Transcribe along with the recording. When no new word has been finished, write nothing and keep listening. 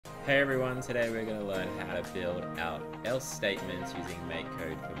Hey everyone, today we're going to learn how to build out else statements using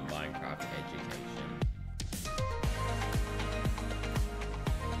MakeCode for Minecraft education.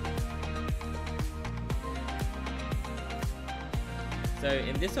 So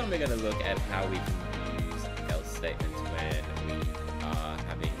in this one we're going to look at how we can use else statements when we are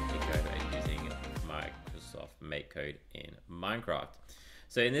having a go at using Microsoft MakeCode in Minecraft.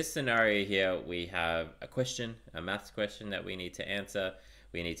 So in this scenario here we have a question, a maths question that we need to answer.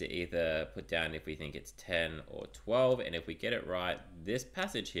 We need to either put down if we think it's 10 or 12, and if we get it right, this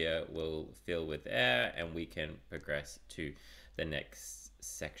passage here will fill with air and we can progress to the next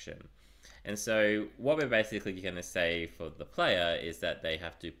section. And so what we're basically going to say for the player is that they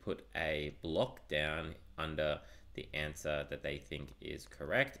have to put a block down under the answer that they think is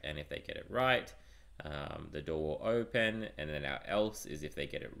correct, and if they get it right, the door will open, and then our else is if they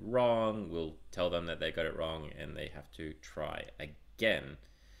get it wrong, we'll tell them that they got it wrong and they have to try again.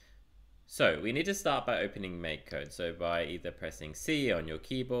 So we need to start by opening MakeCode. So by either pressing C on your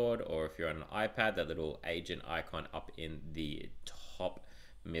keyboard, or if you're on an iPad, that little agent icon up in the top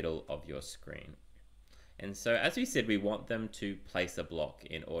middle of your screen. And so as we said, we want them to place a block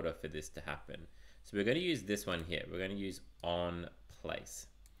in order for this to happen. So we're going to use this one here. We're going to use on place.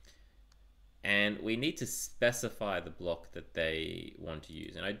 And we need to specify the block that they want to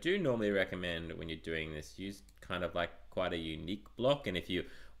use. And I do normally recommend when you're doing this, use kind of like quite a unique block. And if you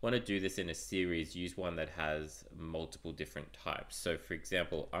want to do this in a series, use one that has multiple different types. So for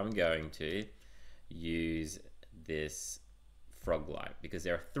example, I'm going to use this frog light because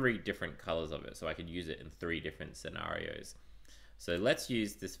there are 3 different colors of it. So I could use it in 3 different scenarios. So let's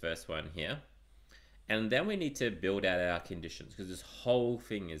use this first one here. And then we need to build out our conditions because this whole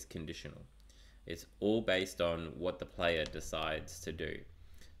thing is conditional. It's all based on what the player decides to do.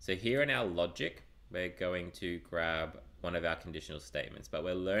 So here in our logic, we're going to grab one of our conditional statements, but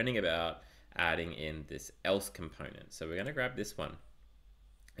we're learning about adding in this else component. So we're going to grab this one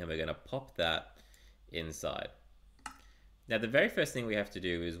and we're going to pop that inside. Now the very first thing we have to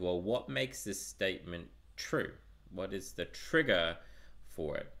do is, well, what makes this statement true? What is the trigger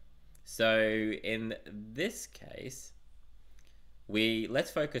for it? So in this case,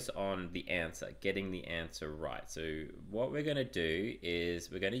 let's focus on the answer, getting the answer right. So what we're going to do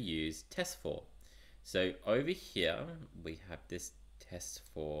is we're going to use test4. So over here we have this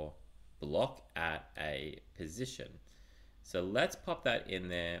test4 block at a position. So let's pop that in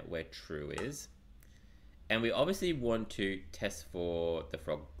there where true is. And we obviously want to test for the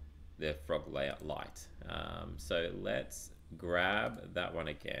frog layout light. So let's grab that one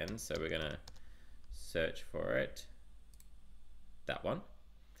again. So we're going to search for it. That one,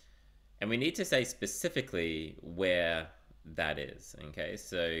 and we need to say specifically where that is. Okay,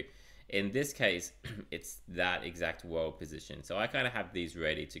 so in this case it's that exact world position. So I kind of have these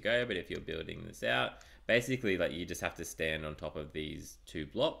ready to go, but if you're building this out, basically like you just have to stand on top of these 2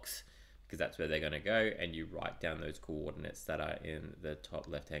 blocks because that's where they're going to go, and you write down those coordinates that are in the top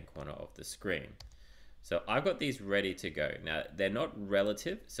left hand corner of the screen. So I've got these ready to go. Now they're not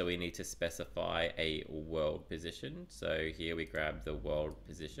relative, so we need to specify a world position. So here we grab the world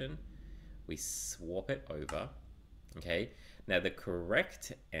position, we swap it over. Okay, now the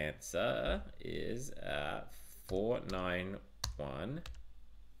correct answer is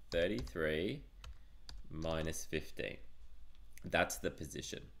 49133 minus 15. That's the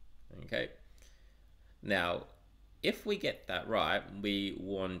position. Okay, now if we get that right, we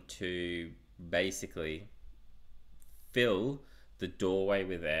want to basically fill the doorway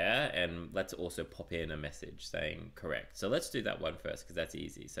with air, and let's also pop in a message saying correct. So let's do that one first because that's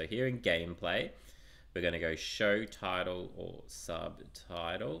easy. So here in gameplay, we're going to go show title or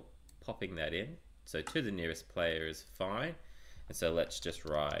subtitle, popping that in. So to the nearest player is fine. And so let's just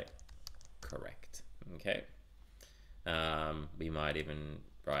write correct. Okay. We might even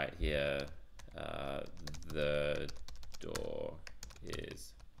write here, the door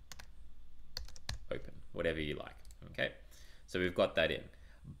is open, whatever you like. Okay, so we've got that in,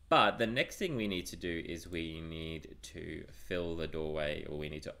 but the next thing we need to do is we need to fill the doorway, or we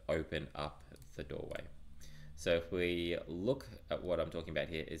need to open up the doorway. So if we look at what I'm talking about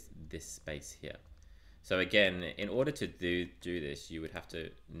here, is this space here. So again, in order to do this, you would have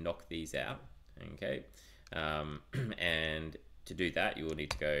to knock these out. Okay, and to do that you will need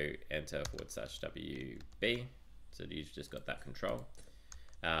to go enter /WB, so you've just got that control.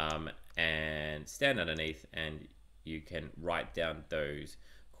 And stand underneath, and you can write down those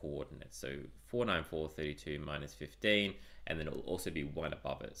coordinates. So 49432 minus 15, and then it will also be 1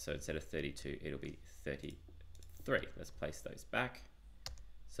 above it. So instead of 32, it'll be 33. Let's place those back.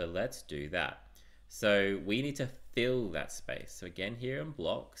 So let's do that. So we need to fill that space. So again, here in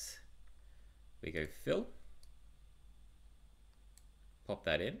blocks, we go fill, pop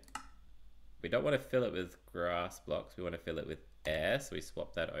that in. We don't want to fill it with grass blocks. We want to fill it with air. So we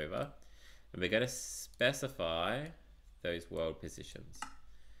swap that over. And we're going to specify those world positions.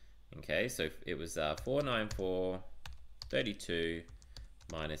 Okay, so it was 494, 32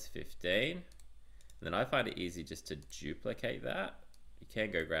 minus 15. And then I find it easy just to duplicate that. You can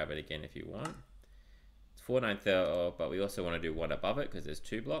go grab it again if you want. It's 490, but we also want to do one above it because there's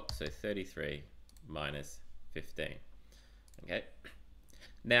 2 blocks. So 33 minus 15. Okay.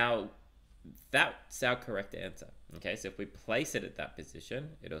 Now, that's our correct answer. Okay, so if we place it at that position,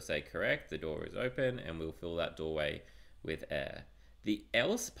 it'll say correct, the door is open, and we'll fill that doorway with air. The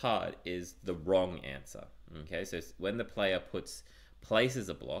else part is the wrong answer. Okay, so when the player places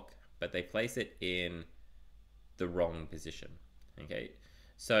a block, but they place it in the wrong position. Okay,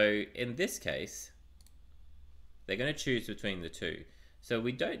 so in this case, they're going to choose between the two. So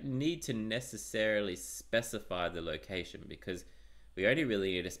we don't need to necessarily specify the location because we only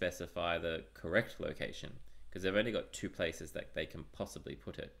really need to specify the correct location because they've only got 2 places that they can possibly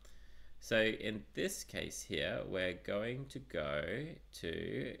put it. So in this case here, we're going to go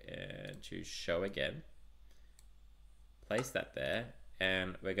to and choose show again, place that there,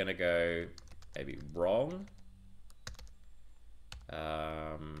 and we're going to go maybe wrong,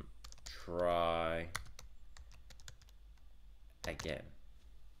 try again.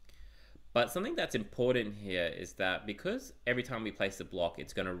 But something that's important here is that because every time we place a block,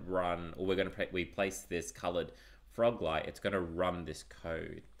 it's going to run, or we place this colored frog light, it's going to run this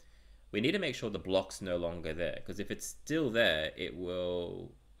code. We need to make sure the block's no longer there, because if it's still there, it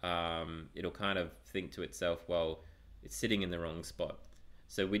will, it'll kind of think to itself, well, it's sitting in the wrong spot.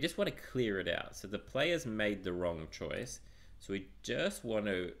 So we just want to clear it out. So the players made the wrong choice. So we just want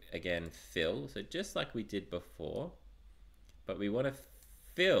to, again, fill. So just like we did before, but we want to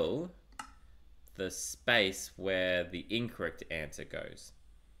fill the space where the incorrect answer goes.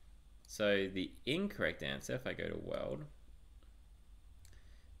 So the incorrect answer, if I go to world,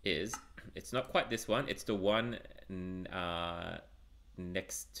 is, it's not quite this one, it's the one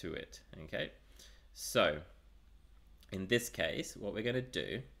next to it, okay? So in this case, what we're gonna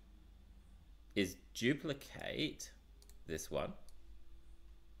do is duplicate this one,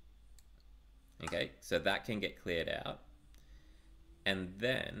 okay? So that can get cleared out. And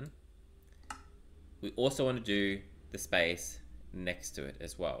then we also want to do the space next to it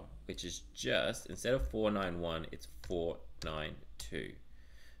as well, which is just, instead of 491, it's 492.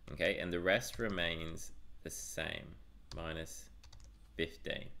 Okay, and the rest remains the same, minus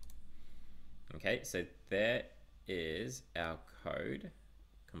 15. Okay, so there is our code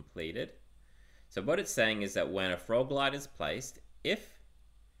completed. So what it's saying is that when a frog light is placed, if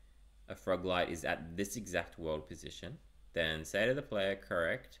a frog light is at this exact world position, then say to the player,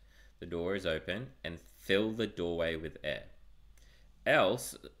 correct, the door is open, and fill the doorway with air.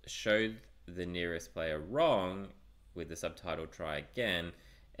 Else, show the nearest player wrong with the subtitle try again,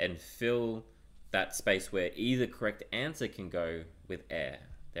 and fill that space where either correct answer can go with air.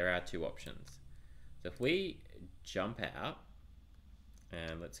 There are 2 options. So if we jump out,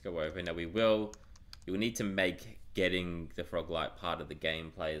 and let's go over, now you'll need to make getting the frog light part of the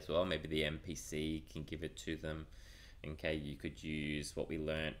gameplay as well. Maybe the NPC can give it to them. Okay, you could use what we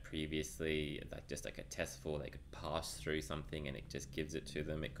learned previously, like just like a test for, they could pass through something and it just gives it to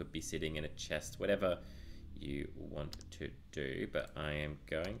them. It could be sitting in a chest, whatever you want to do. But I am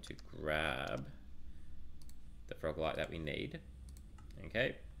going to grab the frog light that we need.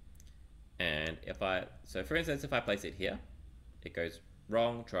 Okay, and so for instance, if I place it here, it goes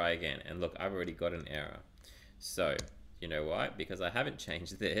wrong, try again. And look, I've already got an error. So you know why? Because I haven't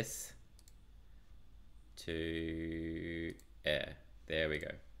changed this to air. There we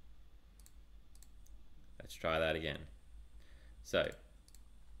go. Let's try that again. So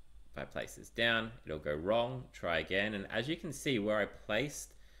if I place this down, it'll go wrong, try again. And as you can see, where I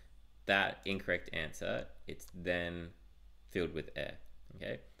placed that incorrect answer, it's then filled with air.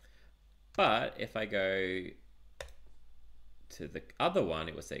 Okay, but if I go to the other one,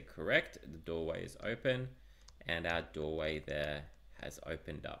 it will say correct, the doorway is open, and our doorway there has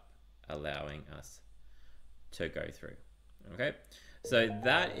opened up, allowing us to go through. Okay, so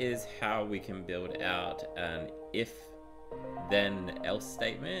that is how we can build out an if then else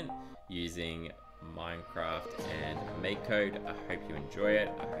statement using Minecraft and MakeCode. I hope you enjoy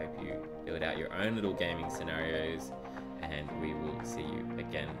it. I hope you build out your own little gaming scenarios, and we will see you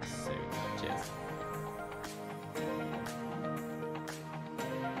again soon. Cheers.